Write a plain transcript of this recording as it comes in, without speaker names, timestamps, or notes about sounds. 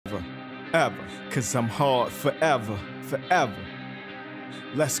ever. Cause I'm hard forever, forever.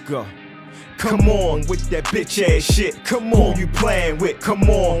 Let's go. Come on with that bitch ass shit. Come on, who you playing with? Come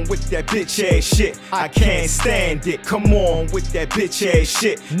on with that bitch ass shit. I can't stand it. Come on with that bitch ass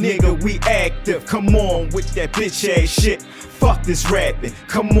shit. Nigga, we active. Come on with that bitch ass shit. Fuck this rapping.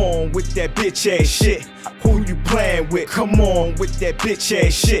 Come on with that bitch ass shit. Who you playing with? Come on with that bitch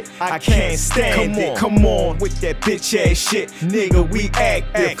ass shit. I can't stand it. Come on with that bitch ass shit. Nigga, we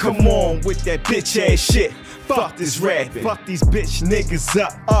active. Come on with that bitch ass shit. Fuck this rapping. Fuck these bitch niggas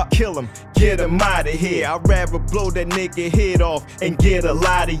up. Kill them, get them out of here. I'd rather blow that nigga head off and get a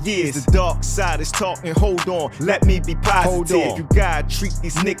lot of years. The dark side is talking, hold on, let me be positive. You gotta treat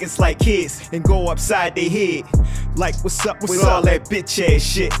these niggas like kids and go upside their head. Like what's up with all that bitch ass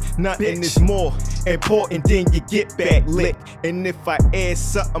shit? Nothing is more important than you get back licked. And if I add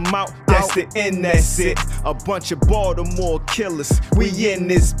something out, that's the end, that's it. A bunch of Baltimore killers, we in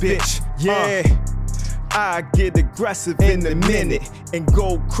this bitch, yeah. I get aggressive in a minute and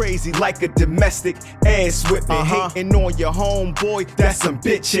go crazy like a domestic ass whipping. Hating on your homeboy, that's some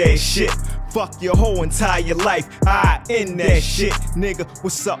bitch ass shit. Fuck your whole entire life, I in that shit. Nigga,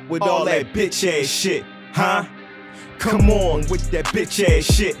 what's up with all that bitch ass shit, huh? Come on with that bitch ass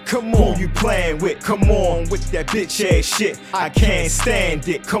shit. Come on, who you playing with? Come on with that bitch ass shit. I can't stand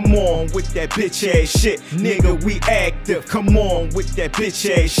it. Come on with that bitch ass shit. Nigga, we active. Come on with that bitch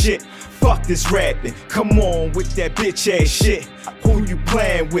ass shit. Fuck this rapping. Come on with that bitch ass shit. Who you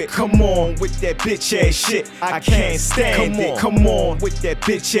playing with? Come on with that bitch ass shit. I can't stand it. Come on with that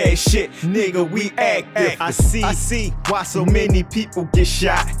bitch ass shit. Nigga, we active. I see why so many people get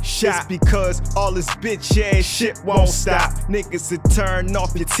shot. It's because all this bitch ass shit won't stop. Niggas will turn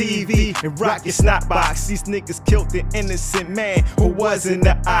off your TV and rock your snot box. These niggas killed an innocent man who wasn't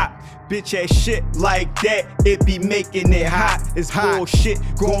the op. Bitch ass shit like that, it be making it hot. It's bullshit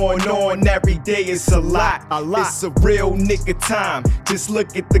going on every day, it's a lot. It's a real nigga time, just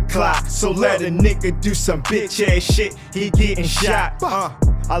look at the clock. So let a nigga do some bitch ass shit, he getting shot.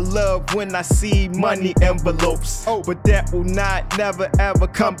 I love when I see money envelopes, but that will not never ever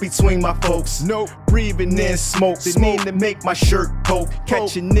come between my folks. Nope, breathing in smoke, they need to make my shirt poke.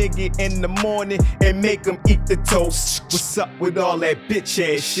 Catch a nigga in the morning and make him eat the toast. What's up with all that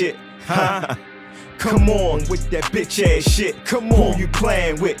bitch ass shit, huh? Come on with that bitch ass shit. Come on, who you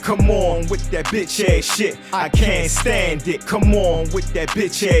playing with? Come on with that bitch ass shit. I can't stand it. Come on with that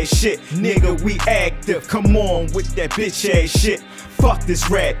bitch ass shit. Nigga, we active. Come on with that bitch ass shit. Fuck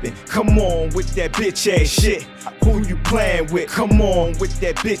this rapping. Come on with that bitch ass shit. Who you playing with? Come on with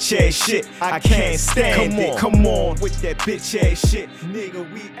that bitch ass shit. I can't stand it. Come on with that bitch ass shit. Nigga,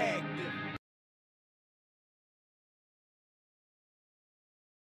 we active.